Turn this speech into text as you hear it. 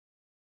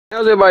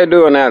How's everybody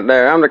doing out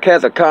there? I'm the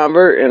Catholic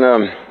convert,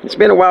 and it's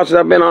been a while since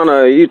I've been on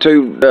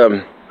YouTube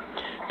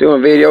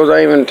doing videos.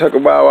 I even took a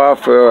while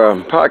off for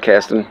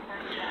podcasting,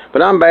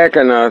 but I'm back,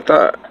 and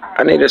thought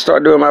I need to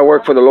start doing my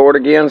work for the Lord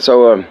again.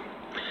 So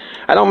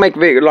I don't make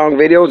long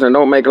videos and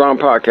don't make long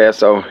podcasts.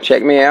 So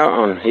check me out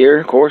on here,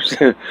 of course,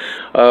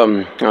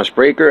 on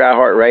Spreaker,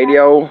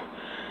 iHeartRadio,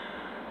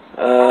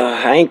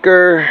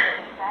 Anchor,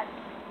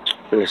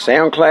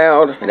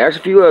 SoundCloud, and there's a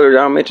few others.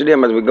 I'll mention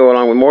them as we go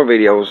along with more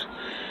videos.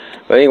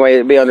 But anyway,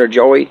 it'd be under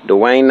Joey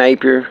Dwayne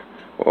Napier,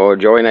 or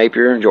Joey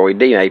Napier, Joey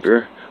D.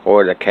 Napier,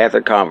 or the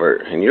Catholic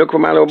Convert. And you look for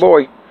my little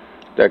boy,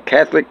 the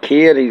Catholic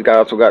Kid. He's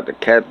also got the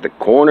Catholic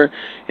Corner,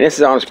 and this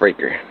is on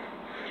Spreaker.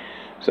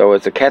 So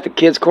it's the Catholic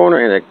Kid's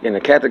Corner and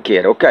the Catholic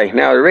Kid. Okay,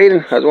 now the reading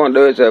I just want to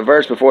do is a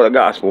verse before the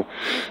Gospel.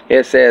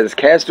 It says,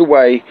 "Cast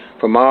away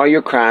from all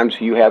your crimes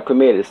you have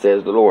committed,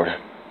 says the Lord,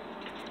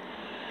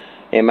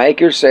 and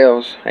make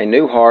yourselves a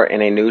new heart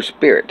and a new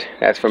spirit."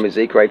 That's from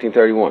Ezekiel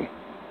 18:31.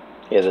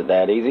 Is it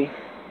that easy?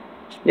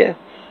 Yeah,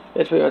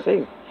 it's pretty much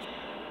easy.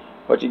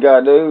 What you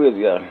gotta do is,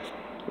 you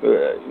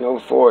know,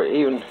 for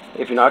even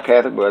if you're not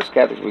Catholic, but as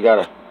Catholics, you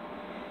gotta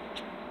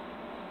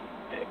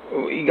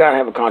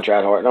have a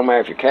contrite heart. No matter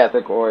if you're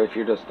Catholic or if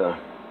you're just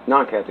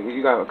non-Catholic,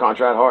 you gotta have a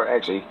contrite heart.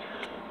 Actually,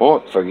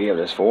 want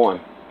forgiveness for one.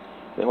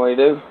 Then what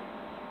do?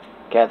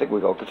 Catholic, we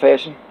go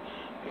confession,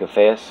 we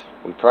confess,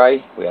 we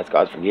pray, we ask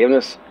God's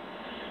forgiveness,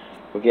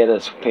 we get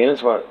us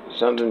penance,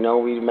 something, you know,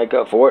 we make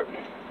up for it.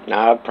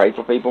 Now I pray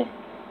for people.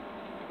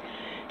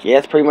 Yeah,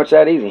 it's pretty much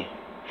that easy.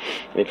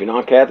 If you're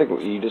non-Catholic,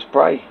 you just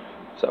pray.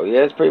 So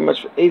yeah, it's pretty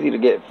much easy to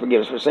get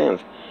forgiveness for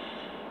sins.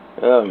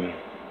 It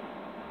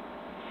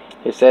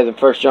says in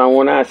 1 John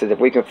 1:9, it says,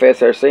 "If we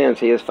confess our sins,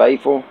 He is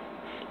faithful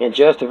and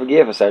just to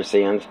forgive us our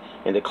sins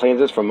and to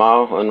cleanse us from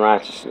all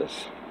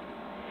unrighteousness."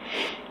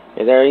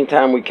 Is there any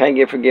time we can't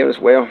get forgiveness?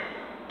 Well,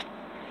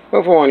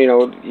 for one, you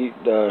know,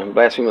 the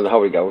blasphemy of the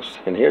Holy Ghost.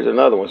 And here's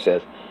another one,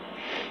 says,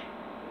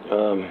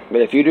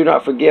 "But if you do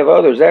not forgive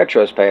others their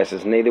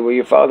trespasses, neither will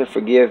your Father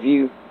forgive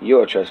you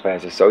your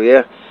trespasses." So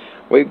yeah,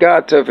 we've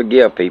got to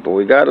forgive people.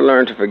 We've got to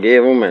learn to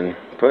forgive them and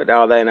put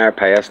all that in our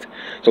past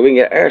so we can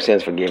get our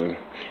sins forgiven.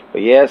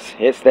 But yes,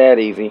 it's that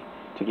easy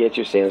to get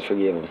your sins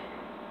forgiven.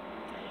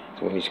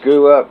 So when you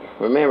screw up,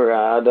 remember,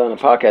 I've done a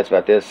podcast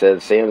about this,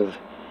 says sins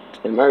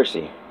and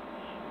mercy.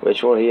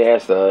 Which one? He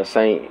asked the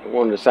saint,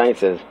 one of the saints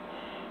says,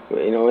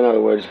 you know, in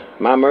other words,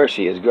 my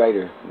mercy is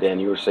greater than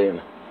your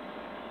sin.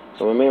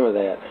 So remember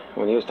that.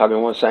 When he was talking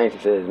to one saint, he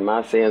says,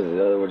 my sins, in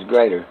other words,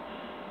 greater.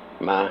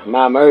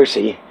 My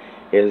mercy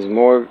is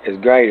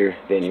greater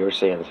than your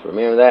sins.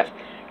 Remember that.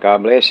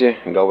 God bless you,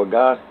 and go with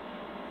God.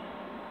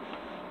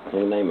 In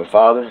the name of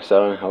Father,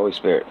 Son, and Holy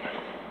Spirit.